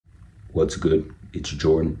What's good? It's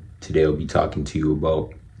Jordan. Today I'll be talking to you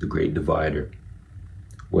about the Great Divider.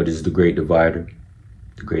 What is the Great Divider?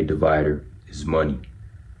 The Great Divider is money.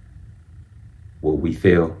 What we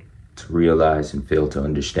fail to realize and fail to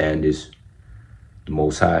understand is the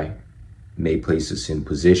Most High may place us in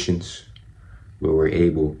positions where we're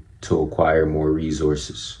able to acquire more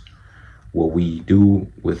resources. What we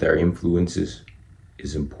do with our influences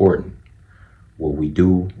is important. What we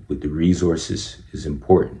do with the resources is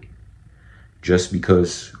important. Just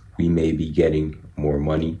because we may be getting more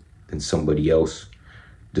money than somebody else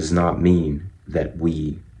does not mean that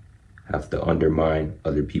we have to undermine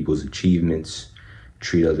other people's achievements,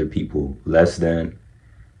 treat other people less than,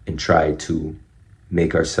 and try to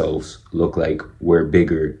make ourselves look like we're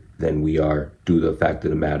bigger than we are due to the fact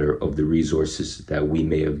of the matter of the resources that we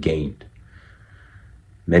may have gained.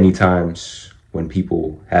 Many times when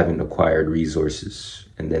people haven't acquired resources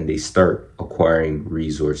and then they start acquiring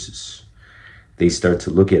resources, they start to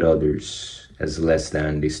look at others as less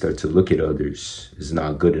than. They start to look at others as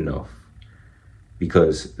not good enough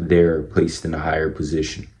because they're placed in a higher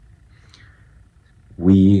position.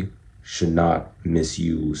 We should not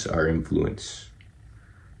misuse our influence.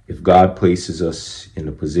 If God places us in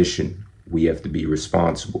a position, we have to be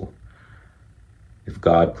responsible. If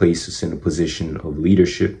God places us in a position of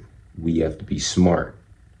leadership, we have to be smart.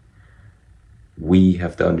 We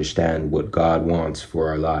have to understand what God wants for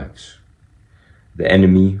our lives. The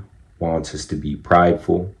enemy wants us to be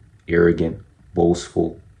prideful, arrogant,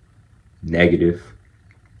 boastful, negative,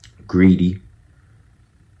 greedy.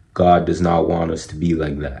 God does not want us to be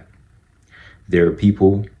like that. There are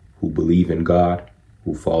people who believe in God,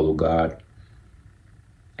 who follow God,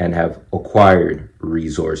 and have acquired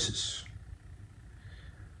resources.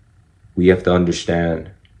 We have to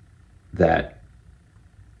understand that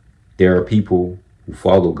there are people who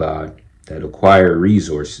follow God that acquire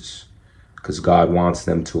resources because God wants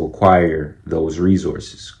them to acquire those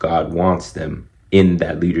resources. God wants them in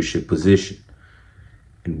that leadership position.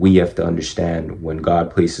 And we have to understand when God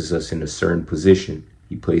places us in a certain position,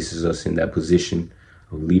 he places us in that position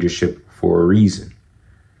of leadership for a reason.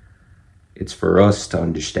 It's for us to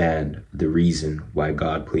understand the reason why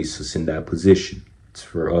God placed us in that position. It's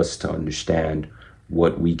for us to understand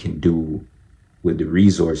what we can do with the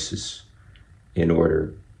resources in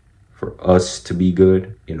order for us to be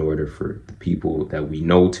good, in order for the people that we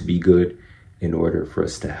know to be good, in order for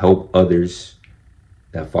us to help others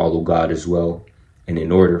that follow God as well, and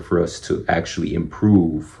in order for us to actually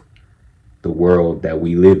improve the world that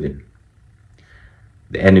we live in.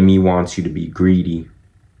 The enemy wants you to be greedy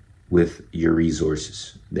with your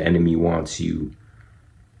resources. The enemy wants you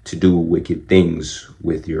to do wicked things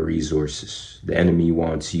with your resources. The enemy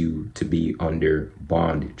wants you to be under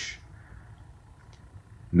bondage.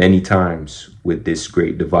 Many times with this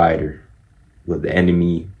great divider, what the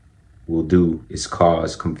enemy will do is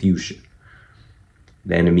cause confusion.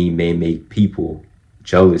 The enemy may make people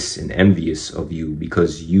jealous and envious of you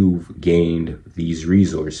because you've gained these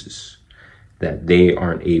resources that they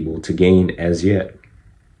aren't able to gain as yet.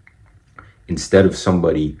 Instead of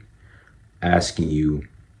somebody asking you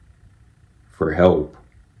for help,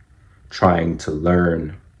 trying to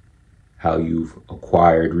learn how you've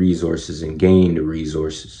acquired resources and gained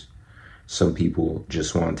resources, some people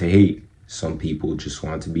just want to hate. Some people just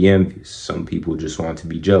want to be envious. Some people just want to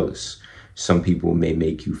be jealous. Some people may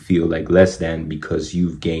make you feel like less than because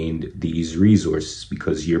you've gained these resources,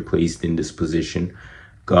 because you're placed in this position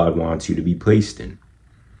God wants you to be placed in.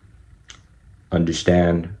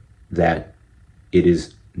 Understand that it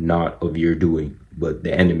is not of your doing, but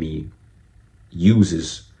the enemy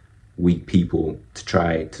uses weak people to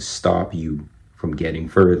try to stop you from getting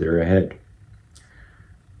further ahead.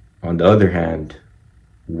 On the other hand,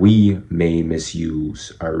 we may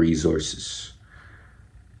misuse our resources.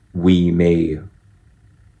 We may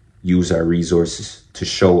use our resources to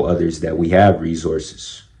show others that we have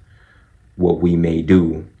resources. What we may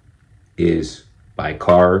do is buy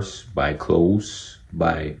cars, buy clothes,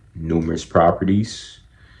 buy numerous properties,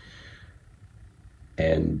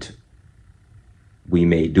 and we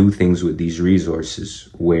may do things with these resources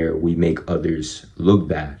where we make others look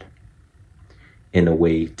bad in a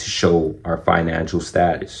way to show our financial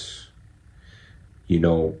status,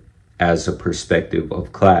 as a perspective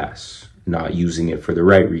of class, not using it for the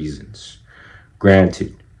right reasons.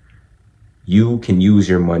 Granted, you can use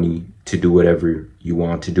your money to do whatever you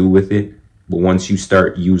want to do with it, but once you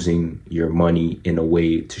start using your money in a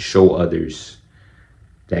way to show others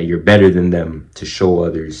that you're better than them, to show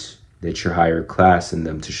others that you're higher class than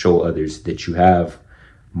them, to show others that you have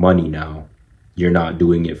money now, you're not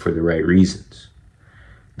doing it for the right reasons.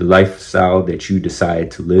 The lifestyle that you decide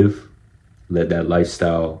to live let that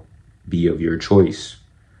lifestyle be of your choice.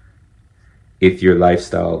 If your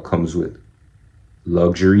lifestyle comes with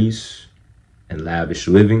luxuries and lavish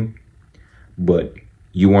living, but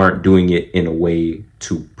you aren't doing it in a way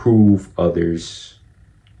to prove others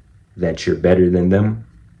that you're better than them,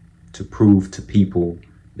 to prove to people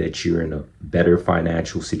that you're in a better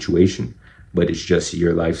financial situation, but it's just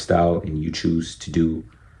your lifestyle and you choose to do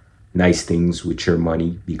nice things with your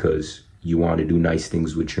money because you want to do nice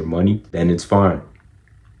things with your money, then it's fine.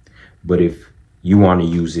 But if you want to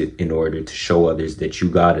use it in order to show others that you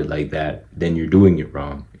got it like that, then you're doing it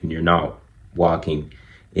wrong and you're not walking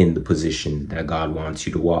in the position that God wants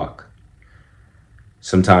you to walk.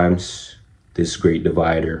 Sometimes this great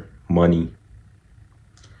divider, money,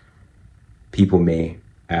 people may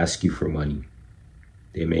ask you for money.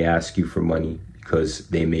 They may ask you for money because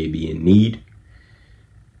they may be in need.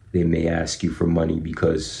 They may ask you for money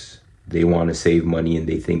because they want to save money and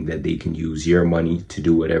they think that they can use your money to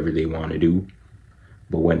do whatever they want to do.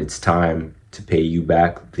 But when it's time to pay you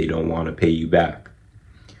back, they don't want to pay you back.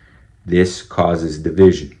 This causes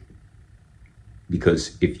division.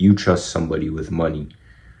 Because if you trust somebody with money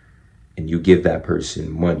and you give that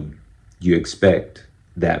person money, you expect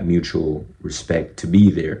that mutual respect to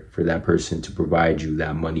be there for that person to provide you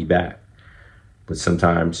that money back. But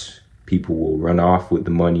sometimes people will run off with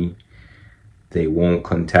the money. They won't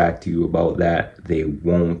contact you about that. They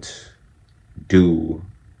won't do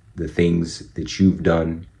the things that you've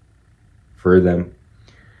done for them.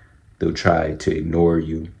 They'll try to ignore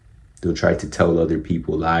you. They'll try to tell other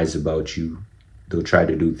people lies about you. They'll try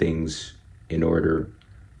to do things in order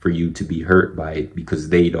for you to be hurt by it because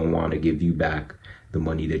they don't want to give you back the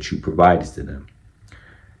money that you provided to them.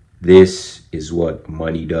 This is what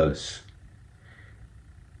money does.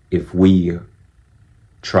 If we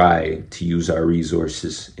try to use our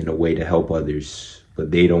resources in a way to help others,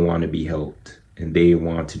 but they don't want to be helped and they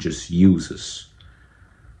want to just use us,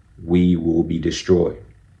 we will be destroyed.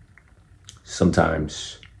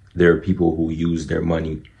 Sometimes there are people who use their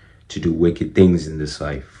money to do wicked things in this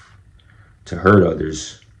life, to hurt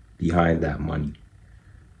others behind that money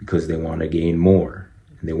because they want to gain more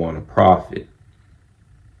and they want to profit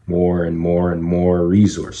more and more and more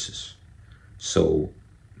resources. So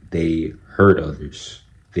they hurt others.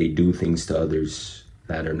 They do things to others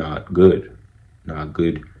that are not good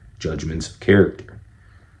judgments of character.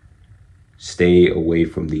 Stay away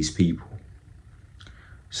from these people.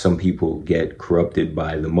 Some people get corrupted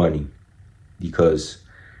by the money because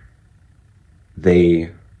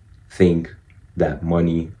they think that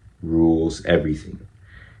money rules everything.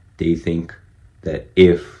 They think that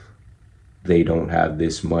if they don't have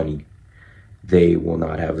this money, they will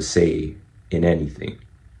not have a say in anything.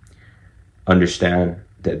 Understand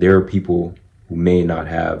that there are people who may not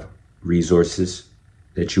have resources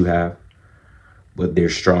that you have, but they're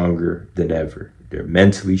stronger than ever. They're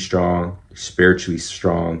mentally strong, they're spiritually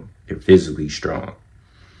strong, they're physically strong.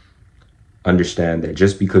 Understand that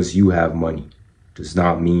just because you have money does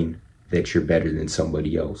not mean that you're better than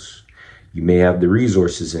somebody else. You may have the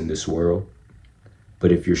resources in this world,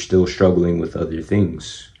 but if you're still struggling with other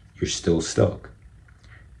things, you're still stuck.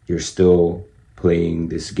 You're still playing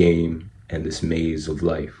this game and this maze of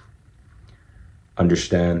life.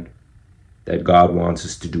 Understand that God wants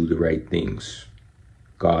us to do the right things.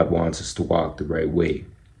 God wants us to walk the right way.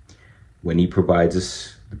 When He provides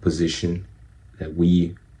us the position that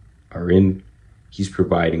we are in, He's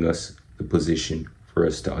providing us the position for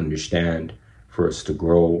us to understand, for us to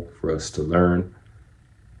grow, for us to learn,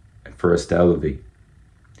 and for us to elevate.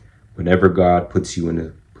 Whenever God puts you in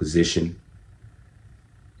a position,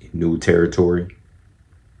 in new territory,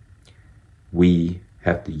 we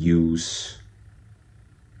have to use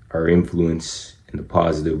our influence in a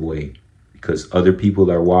positive way because other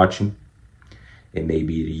people are watching. It may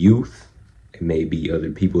be the youth. It may be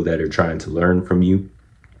other people that are trying to learn from you.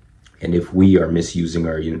 And if we are misusing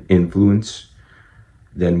our influence,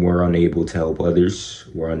 then we're unable to help others.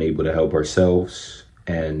 We're unable to help ourselves.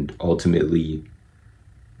 And ultimately,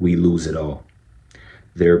 we lose it all.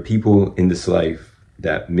 There are people in this life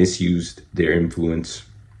that misused their influence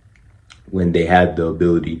when they had the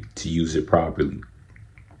ability to use it properly.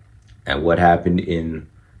 And what happened in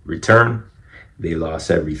return? They lost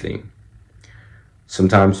everything.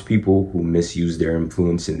 Sometimes people who misuse their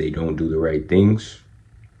influence and they don't do the right things,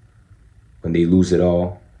 when they lose it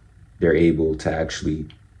all, they're able to actually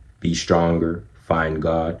be stronger, find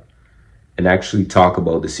God, and actually talk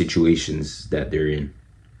about the situations that they're in.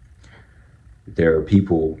 There are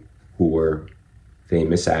people who were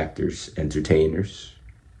famous actors, entertainers,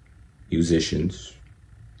 musicians,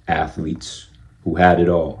 athletes, who had it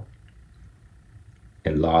all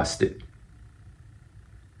and lost it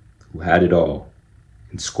who had it all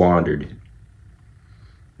and squandered it.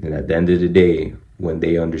 And at the end of the day, when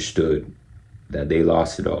they understood that they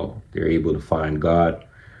lost it all, they're able to find God,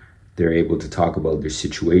 they're able to talk about their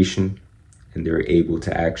situation, and they're able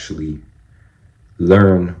to actually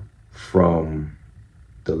learn from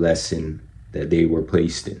the lesson that they were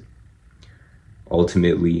placed in.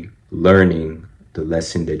 Ultimately, learning the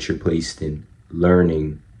lesson that you're placed in,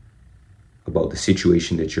 learning about the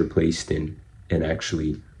situation that you're placed in, and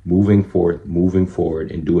actually moving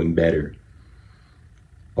forward and doing better,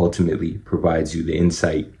 ultimately provides you the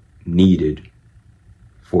insight needed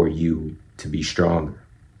for you to be stronger.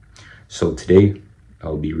 So today,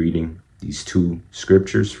 I'll be reading these 2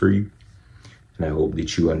 scriptures for you, and I hope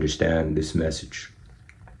that you understand this message.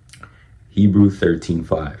 Hebrews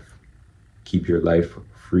 13:5. Keep your life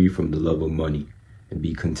free from the love of money and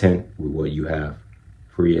be content with what you have.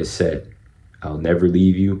 For he has said, I'll never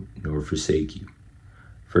leave you nor forsake you.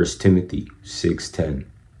 1 Timothy 6:10.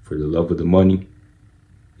 For the love of the money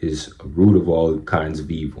is a root of all kinds of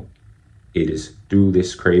evil. It is through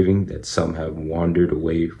this craving that some have wandered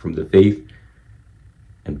away from the faith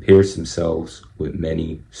and pierced themselves with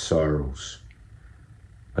many sorrows.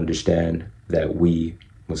 Understand that we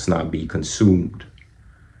must not be consumed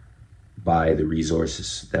by the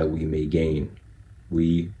resources that we may gain.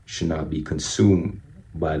 We should not be consumed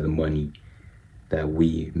by the money that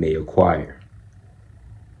we may acquire.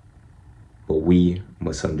 But we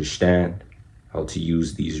must understand how to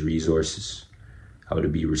use these resources, how to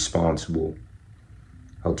be responsible,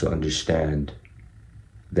 how to understand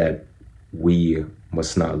that we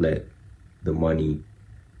must not let the money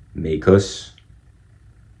make us,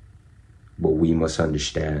 but we must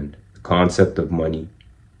understand the concept of money,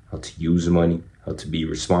 how to use money, how to be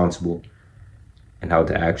responsible, and how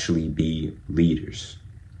to actually be leaders.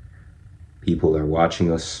 People are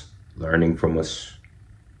watching us, learning from us,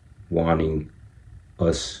 wanting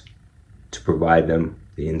us to provide them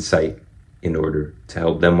the insight in order to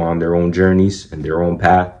help them on their own journeys and their own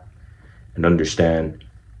path, and understand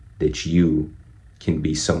that you can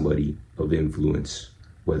be somebody of influence,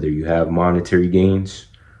 whether you have monetary gains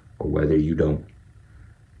or whether you don't.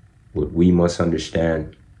 What we must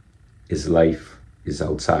understand is life is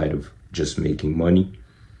outside of just making money.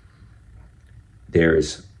 There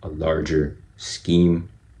is a larger scheme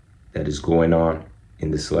that is going on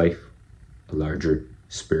in this life, a larger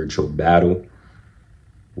spiritual battle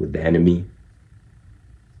with the enemy.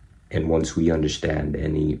 And once we understand the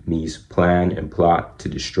enemy's plan and plot to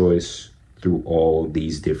destroy us through all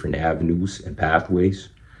these different avenues and pathways,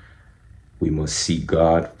 we must seek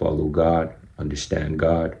God, follow God, understand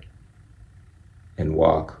God, and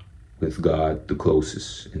walk with God the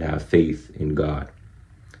closest and have faith in God.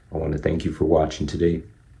 I want to thank you for watching today.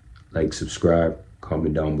 Like, subscribe,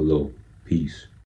 comment down below. Peace.